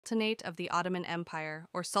Sultanate of the Ottoman Empire,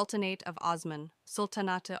 or Sultanate of Osman,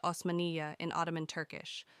 Sultanate Osmaniye in Ottoman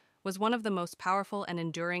Turkish, was one of the most powerful and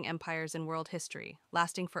enduring empires in world history,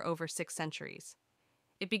 lasting for over 6 centuries.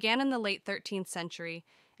 It began in the late 13th century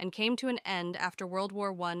and came to an end after World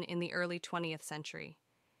War I in the early 20th century.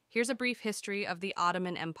 Here's a brief history of the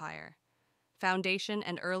Ottoman Empire. Foundation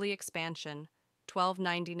and early expansion,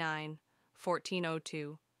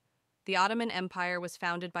 1299–1402. The Ottoman Empire was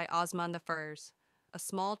founded by Osman I, a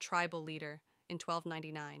small tribal leader, in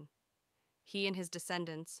 1299. He and his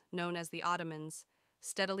descendants, known as the Ottomans,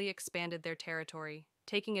 steadily expanded their territory,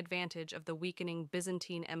 taking advantage of the weakening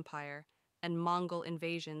Byzantine Empire and Mongol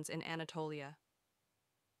invasions in Anatolia.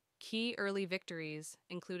 Key early victories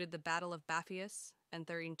included the Battle of Baphius in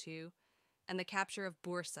 1302 and the capture of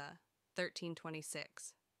Bursa,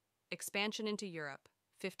 1326. Expansion into Europe,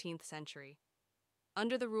 15th century.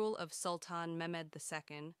 Under the rule of Sultan Mehmed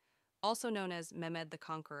II, also known as Mehmed the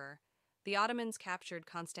Conqueror, the Ottomans captured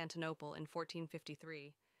Constantinople in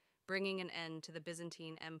 1453, bringing an end to the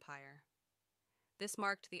Byzantine Empire. This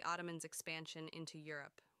marked the Ottomans' expansion into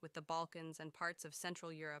Europe, with the Balkans and parts of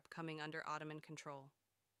Central Europe coming under Ottoman control.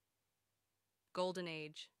 Golden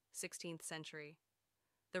Age, 16th century.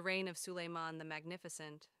 The reign of Suleiman the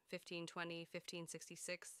Magnificent,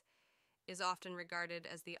 1520–1566, is often regarded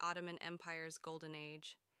as the Ottoman Empire's golden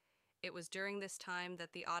age. It was during this time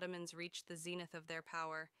that the Ottomans reached the zenith of their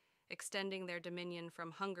power, extending their dominion from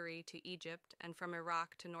Hungary to Egypt and from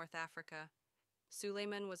Iraq to North Africa.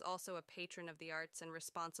 Suleiman was also a patron of the arts and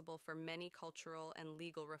responsible for many cultural and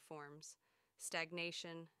legal reforms.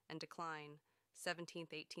 Stagnation and decline,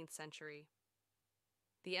 17th–18th century.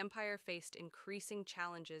 The empire faced increasing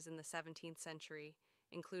challenges in the 17th century,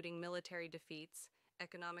 including military defeats,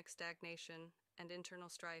 economic stagnation, and internal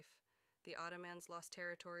strife. The Ottomans lost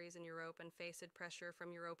territories in Europe and faced pressure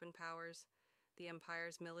from European powers. The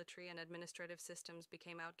empire's military and administrative systems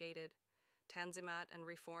became outdated. Tanzimat and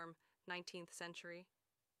reform, 19th century.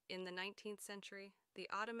 In the 19th century, the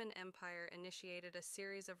Ottoman Empire initiated a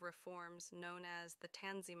series of reforms known as the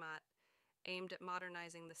Tanzimat, aimed at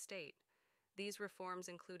modernizing the state. These reforms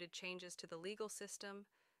included changes to the legal system,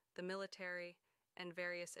 the military, and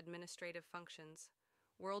various administrative functions.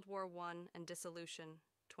 World War I and dissolution,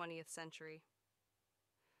 20th century.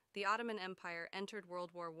 The Ottoman Empire entered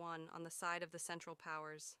World War I on the side of the Central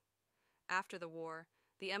Powers. After the war,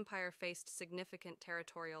 the empire faced significant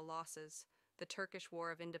territorial losses. The Turkish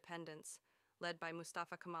War of Independence, led by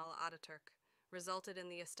Mustafa Kemal Ataturk, resulted in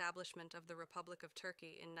the establishment of the Republic of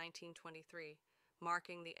Turkey in 1923,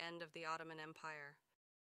 marking the end of the Ottoman Empire.